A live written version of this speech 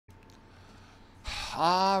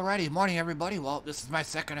Alrighty, morning everybody. Well, this is my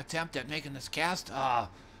second attempt at making this cast. I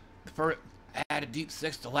had a deep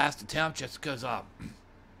six the last attempt just because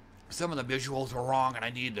some of the visuals were wrong and I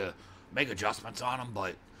needed to make adjustments on them,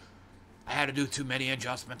 but I had to do too many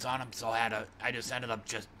adjustments on them, so I just ended up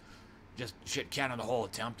just shit canning the whole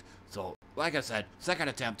attempt. So, like I said, second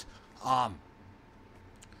attempt. The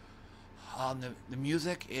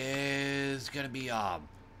music is gonna be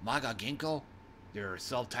Maga Ginkgo, their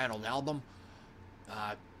self-titled album.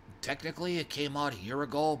 Technically, it came out a year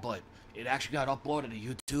ago, but it actually got uploaded to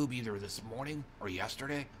YouTube either this morning or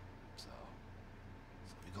yesterday. So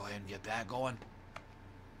let me go ahead and get that going.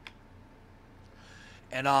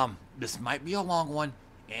 And this might be a long one,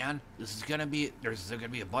 and there's gonna be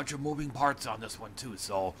a bunch of moving parts on this one too.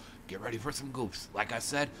 So get ready for some goofs. Like I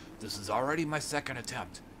said, this is already my second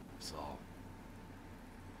attempt. So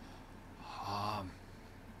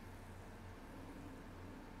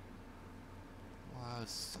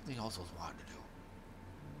something else I was wanting to do.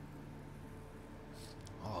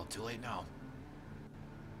 Oh, too late now.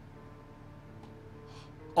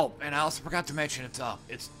 Oh, and I also forgot to mention it's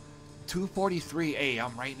 2:43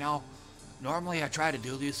 a.m. right now. Normally I try to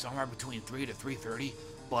do these somewhere between 3 to 3:30,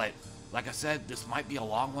 but like I said, this might be a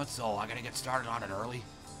long one, so I gotta get started on it early.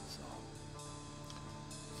 So,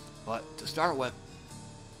 but to start with,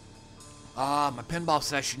 my pinball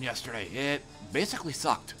session yesterday, it basically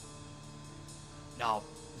sucked. Now,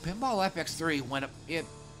 Pinball FX3 went up, it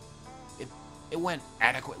went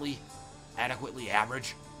adequately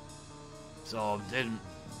average. So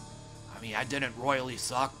I didn't royally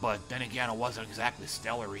suck, but then again, it wasn't exactly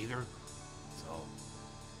stellar either. So,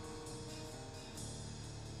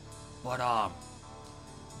 but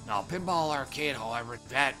now Pinball Arcade, however,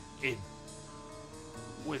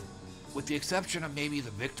 with the exception of maybe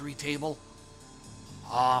the victory table,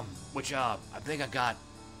 which I think I got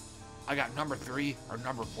number 3 or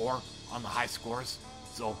number 4 on the high scores.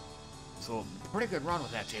 So pretty good run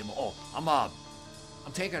with that table. Oh,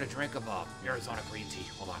 I'm taking a drink of Arizona green tea.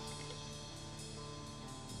 Hold on.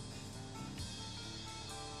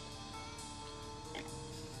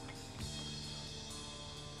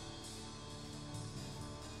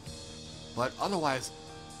 But otherwise,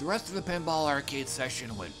 the rest of the Pinball Arcade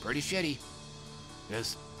session went pretty shitty.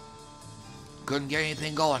 Just couldn't get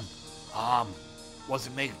anything going.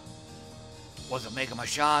 Wasn't making my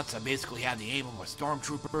shots. I basically had the aim of a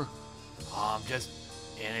stormtrooper.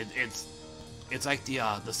 It's like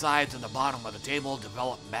the sides and the bottom of the table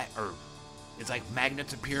developed, it's like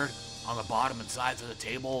magnets appeared on the bottom and sides of the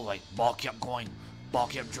table. Like ball kept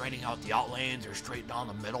draining out the outlanes or straight down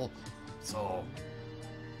the middle. So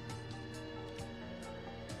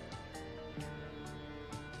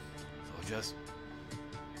just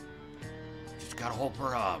gotta hope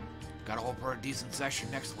for a decent session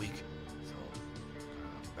next week.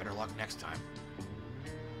 Better luck next time.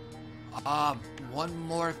 One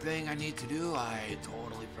more thing I need to do. I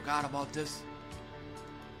totally forgot about this.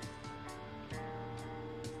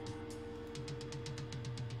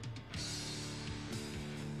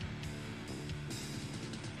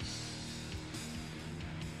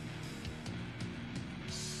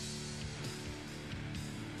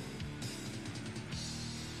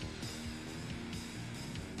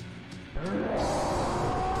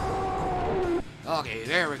 Okay,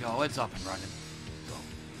 there we go. It's up and running. So,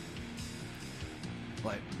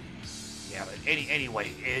 but yeah. But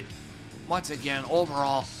anyway, once again,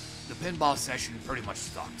 overall, the pinball session pretty much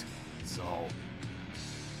sucked. So,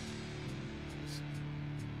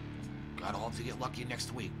 gotta hope to get lucky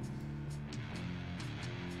next week.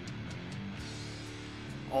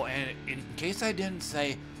 Oh, and in case I didn't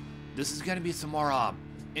say, this is gonna be some more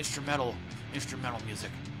instrumental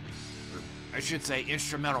music. I should say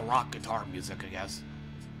instrumental rock guitar music, I guess.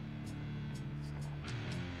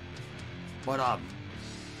 But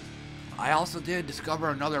I also did discover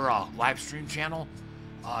another live stream channel,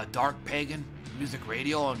 Dark Pagan Music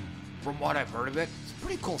Radio, and from what I've heard of it, it's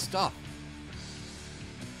pretty cool stuff.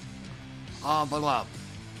 But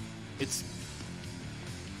it's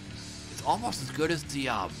almost as good as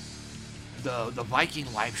the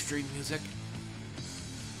Viking live stream music.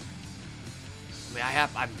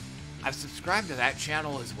 I mean, I've subscribed to that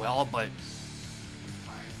channel as well, but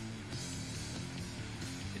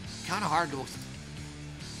it's kind of hard to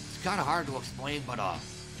explain. But I'm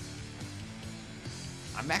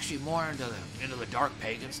actually more into the Dark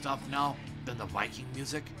Pagan stuff now than the Viking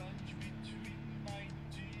music.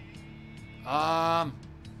 I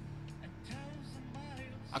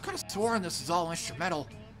could have sworn this is all instrumental.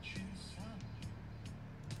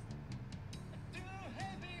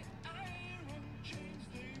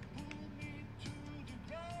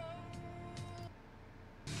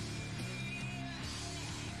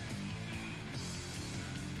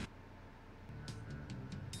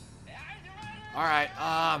 Alright,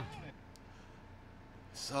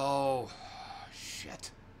 so, shit.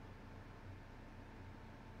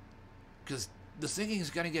 Because the singing is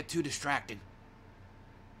going to get too distracting.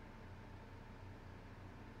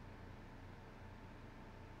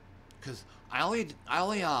 Because I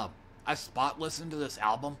spot listened to this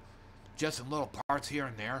album, just in little parts here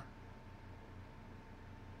and there.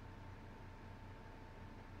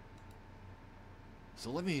 So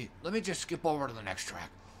let me just skip over to the next track.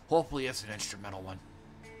 Hopefully it's an instrumental one.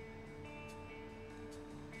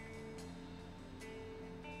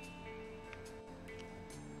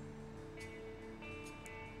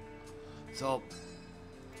 So,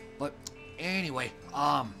 but anyway,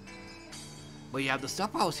 but yeah, the stuff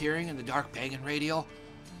I was hearing in the Dark Pagan radio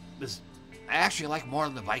is I actually like more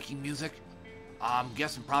than the Viking music. I'm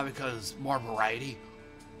guessing probably because more variety.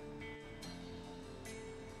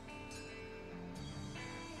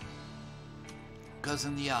 Because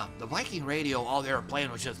in the Viking radio, all they were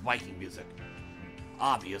playing was just Viking music,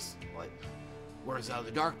 obvious. But whereas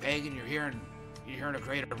the Dark Pagan, you're hearing a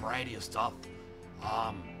greater variety of stuff.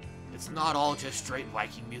 It's not all just straight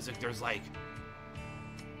Viking music. There's like,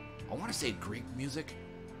 I want to say Greek music,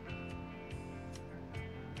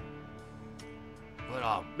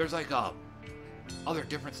 but there's like other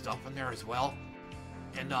different stuff in there as well.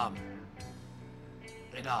 And I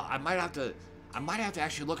might have to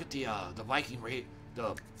actually look at the Viking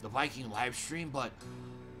the Viking live stream, but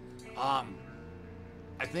I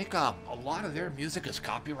think a lot of their music is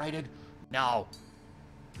copyrighted. Now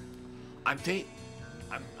I'm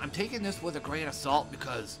taking this with a grain of salt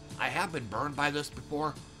because I have been burned by this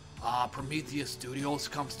before. Prometheus Studios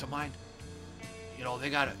comes to mind. You know, they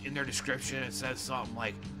got it in their description. It says something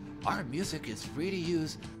like, "Our music is free to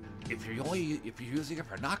use if you're using it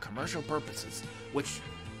for not commercial purposes." Which,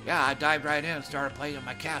 yeah, I dived right in and started playing in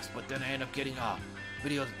my cast, but then I ended up getting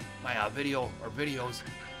videos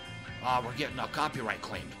were getting copyright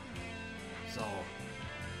claimed. So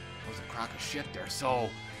it was a crock of shit there. So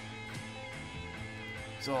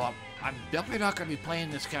I'm definitely not going to be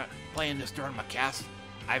playing this during my cast.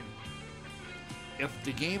 If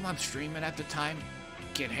the game I'm streaming at the time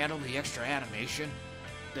can handle the extra animation,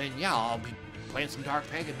 then yeah, I'll be playing some Dark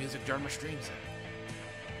Pagan music during my streams.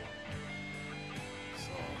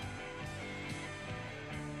 So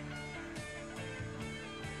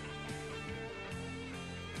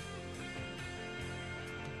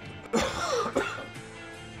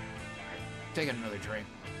taking another drink.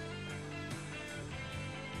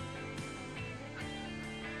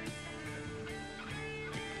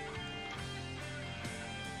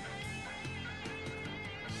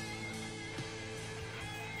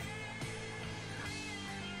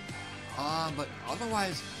 But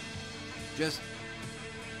otherwise, just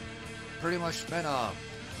pretty much spent a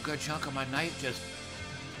good chunk of my night just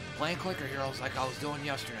playing Clicker Heroes like I was doing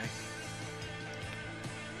yesterday.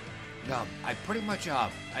 I pretty much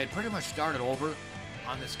started over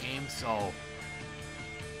on this game, so,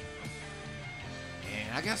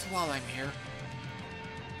 and I guess while I'm here,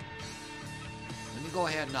 let me go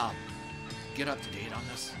ahead and get up to date on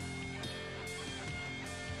this.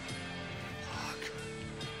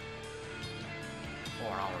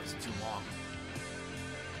 4 hours is too long.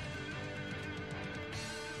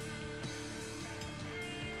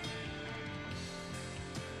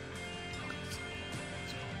 Okay, so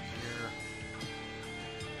let's go here.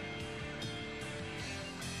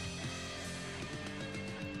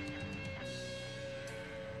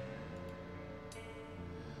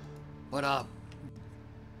 But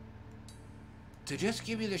to just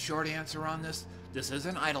give you the short answer on this is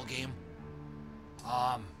an idle game.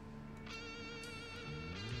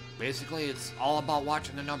 Basically, it's all about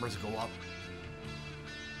watching the numbers go up.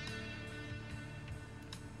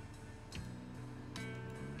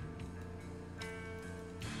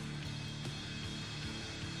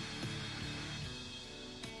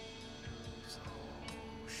 So,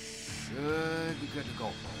 should be good to go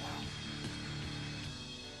for a while.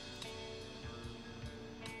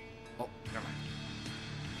 Oh, never mind.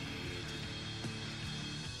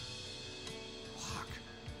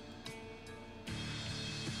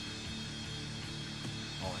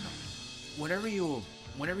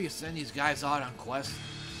 Whenever you send these guys out on quests,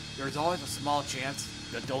 there's always a small chance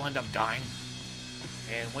that they'll end up dying.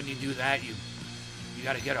 And when you do that, you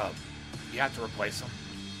have to replace them.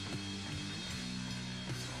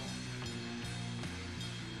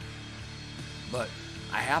 But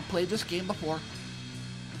I have played this game before.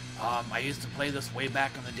 I used to play this way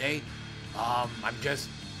back in the day. I'm just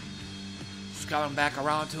coming back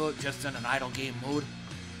around to it, just in an idle game mood.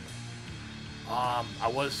 I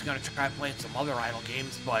was going to try playing some other idle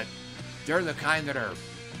games, but they're the kind that are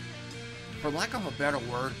for lack of a better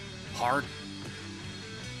word, hard.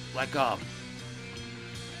 Like the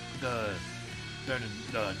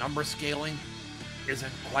number scaling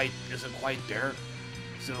isn't quite there.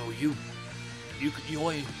 So you're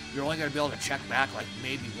only gonna be able to check back like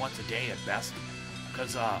maybe once a day at best,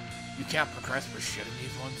 because you can't progress for shit in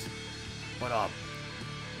these ones. But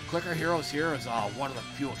Clicker Heroes here is one of the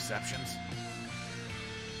few exceptions.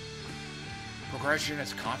 Progression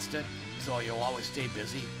is constant, so you'll always stay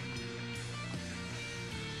busy.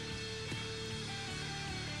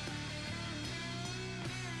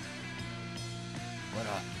 But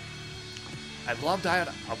I've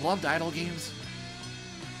loved idle games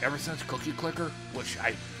ever since Cookie Clicker, which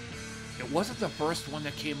it wasn't the first one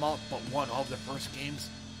that came out, but one of the first games.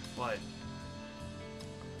 But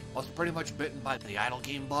I was pretty much bitten by the idle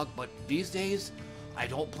game bug. But these days, I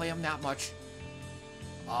don't play them that much.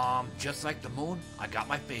 Just like the moon, I got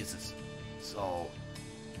my phases. So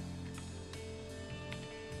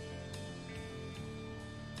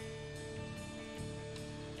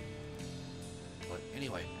but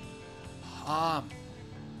anyway, and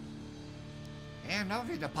another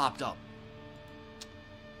thing that popped up.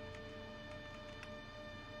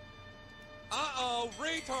 Uh-oh,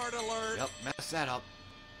 retard alert. Yep, messed that up.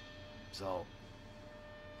 So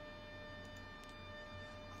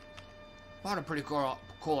found a pretty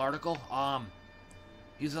cool article.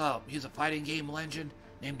 He's a fighting game legend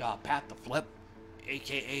named Pat the Flip,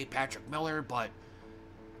 aka Patrick Miller, but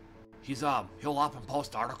he'll often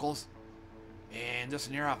post articles, and this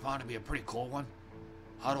one here I found to be a pretty cool one.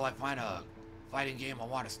 How do I find a fighting game I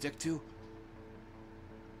want to stick to?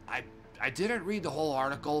 I didn't read the whole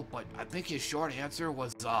article, but I think his short answer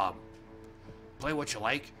was play what you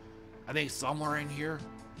like. I think somewhere in here.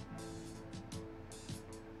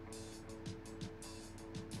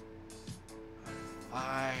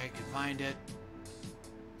 I can find it.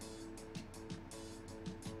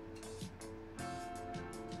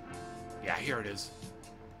 Yeah, here it is.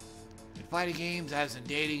 In fighting games, as in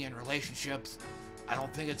dating and relationships, I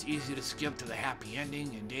don't think it's easy to skip to the happy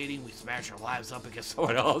ending. In dating, we smash our lives up against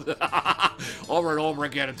someone else over and over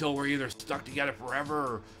again until we're either stuck together forever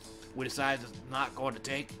or we decide it's not going to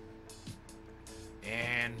take.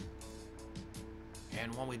 And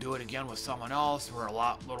when we do it again with someone else, we're a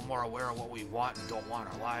little more aware of what we want and don't want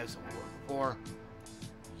in our lives than we were before.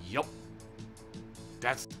 Yup.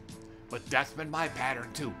 But that's been my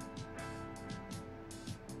pattern too.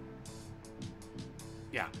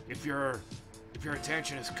 Yeah, if your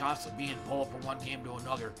attention is constantly being pulled from one game to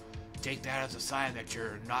another, take that as a sign that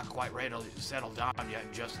you're not quite ready to settle down yet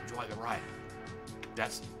and just enjoy the ride.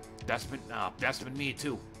 That's been me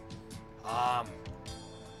too.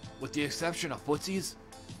 With the exception of Footsies,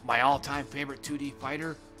 my all-time favorite 2D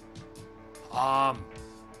fighter,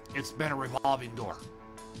 it's been a revolving door.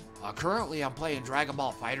 Currently, I'm playing Dragon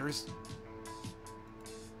Ball FighterZ,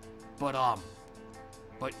 but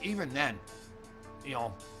even then,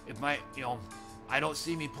 I don't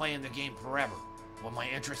see me playing the game forever. When my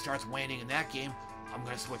interest starts waning in that game, I'm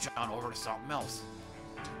gonna switch on over to something else.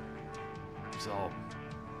 So,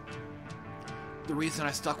 the reason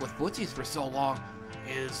I stuck with Footsies for so long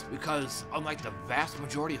is because, unlike the vast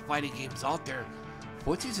majority of fighting games out there,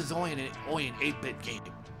 Footsies is only an 8-bit game.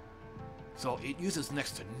 So it uses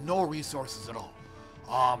next to no resources at all.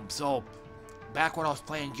 So back when I was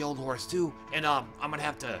playing Guild Wars 2, and I'm gonna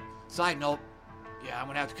have to, side note, yeah, I'm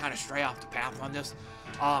gonna have to kind of stray off the path on this.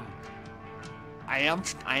 I am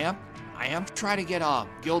trying to get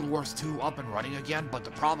Guild Wars 2 up and running again, but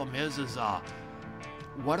the problem is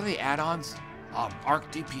what are the add-ons?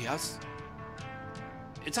 Arc DPS.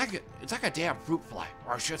 It's like a damn fruit fly,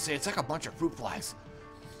 or I should say, it's like a bunch of fruit flies.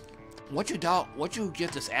 Once you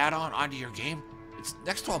get this add-on onto your game, it's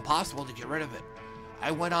next to impossible to get rid of it.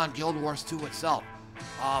 I went on Guild Wars 2 itself,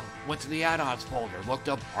 went to the add-ons folder, looked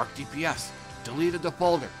up Arc DPS, deleted the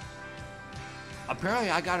folder.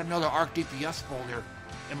 Apparently, I got another Arc DPS folder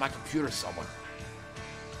in my computer somewhere.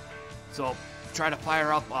 So, try to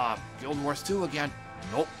fire up Guild Wars 2 again.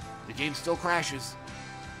 Nope, the game still crashes.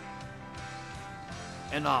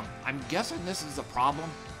 And I'm guessing this is the problem.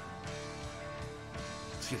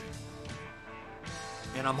 Excuse me.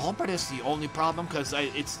 And I'm hoping it's the only problem, because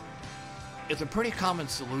it's a pretty common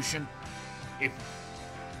solution. If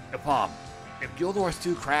Guild Wars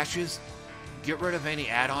 2 crashes, get rid of any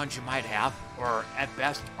add-ons you might have, or at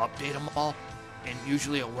best update them all, and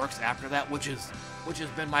usually it works after that, which has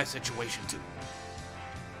been my situation too.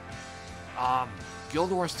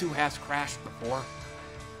 Guild Wars 2 has crashed before,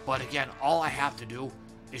 but again, all I have to do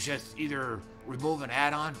is just either remove an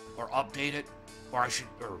add-on or update it, or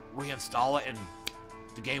reinstall it, and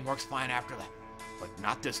the game works fine after that. But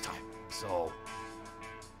not this time. So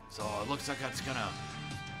it looks like it's gonna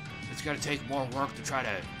take more work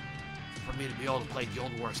for me to be able to play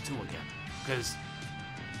Guild Wars 2 again, because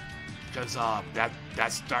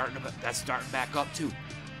that's starting back up too,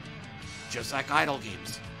 just like idle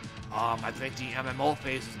games. I think the MMO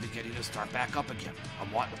phase is beginning to start back up again.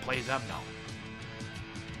 I'm wanting to play them now.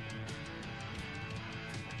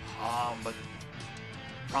 But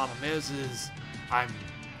problem is I'm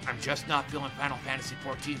just not feeling Final Fantasy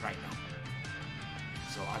 14 right now.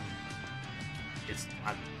 So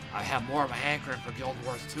I have more of a hankering for Guild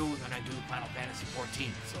Wars 2 than I do Final Fantasy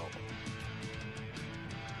 14. So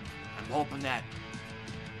I'm hoping that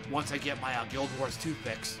once I get my Guild Wars 2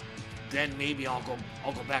 fix, then maybe I'll go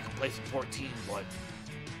back and play some 14. But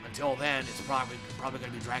until then, it's probably gonna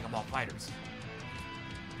be Dragon Ball FighterZ.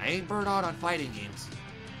 I ain't burnt out on fighting games,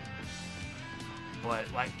 but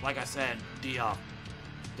like I said, the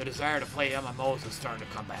desire to play MMOs is starting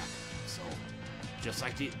to come back. So just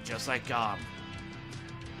like the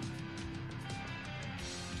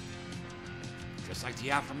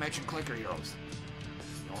aforementioned clicker heroes.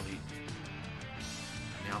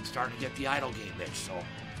 Now I'm starting to get the idle game itch, so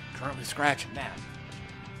currently scratching that.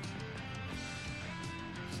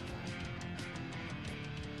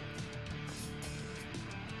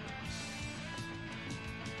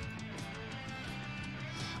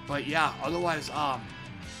 But yeah, otherwise, but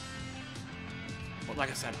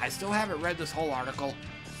like I said, I still haven't read this whole article,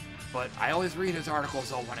 but I always read his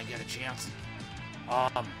articles though when I get a chance.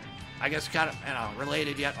 I guess kind of in a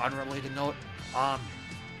related yet unrelated note,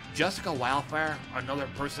 Jessica Wildfire, another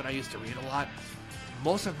person I used to read a lot,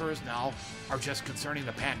 most of hers now are just concerning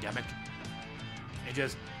the pandemic. And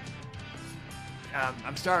just,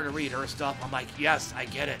 I'm starting to read her stuff. I'm like, yes, I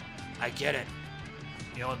get it.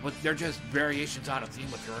 You know, but they're just variations on a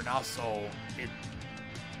theme with her now, so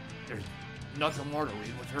there's nothing more to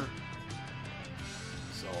read with her.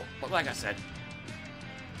 So, but like I said,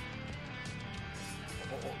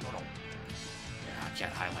 no. Yeah, I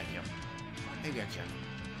can't highlight him. Maybe I can.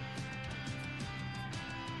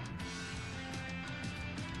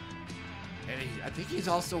 And I think he's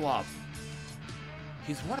also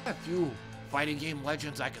he's one of the few fighting game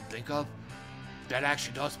legends I can think of that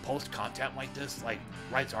actually does post content like this, like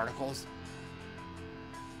writes articles.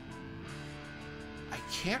 I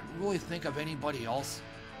can't really think of anybody else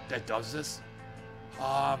that does this.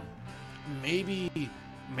 Maybe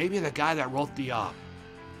the guy that wrote the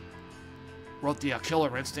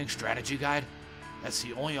Killer Instinct strategy guide. That's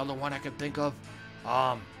the only other one I can think of.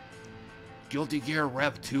 Guilty Gear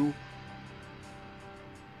Rev 2.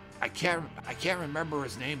 I can't remember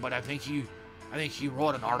his name, but I think he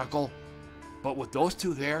wrote an article. But with those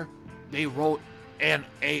two there, they wrote an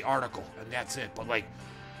article, and that's it. But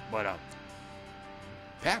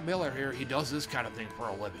Pat Miller here, he does this kind of thing for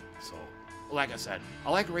a living. So, like I said,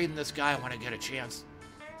 I like reading this guy when I get a chance.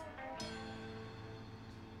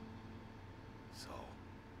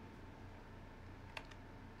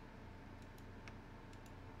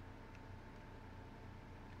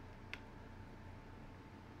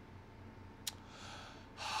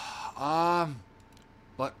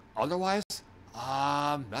 But otherwise,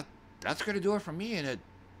 that's gonna do it for me. And it,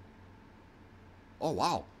 oh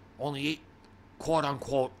wow, only quote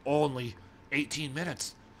unquote, only 18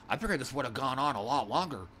 minutes. I figured this would have gone on a lot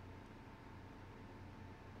longer.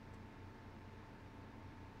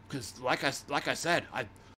 Because like I said, I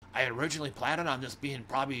had originally planned on this being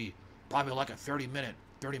probably like a 30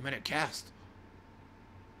 minute cast.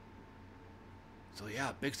 So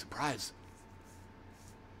yeah, big surprise.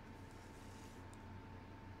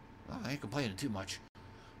 Well, I ain't complaining too much.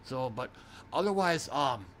 So, but otherwise,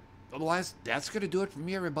 that's gonna do it for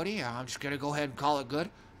me, everybody. I'm just gonna go ahead and call it good.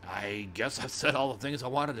 I guess I've said all the things I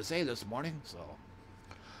wanted to say this morning. So,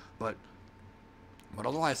 but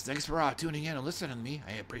otherwise, thanks for tuning in and listening to me.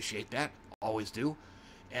 I appreciate that. Always do.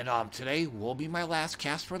 And today will be my last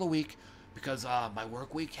cast for the week because my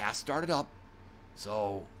work week has started up.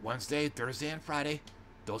 So Wednesday, Thursday, and Friday,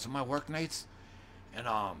 those are my work nights. And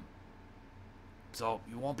so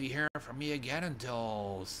you won't be hearing from me again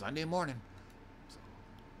until Sunday morning. So,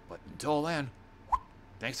 but until then,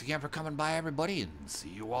 thanks again for coming by, everybody, and see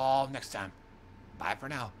you all next time. Bye for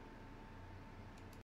now.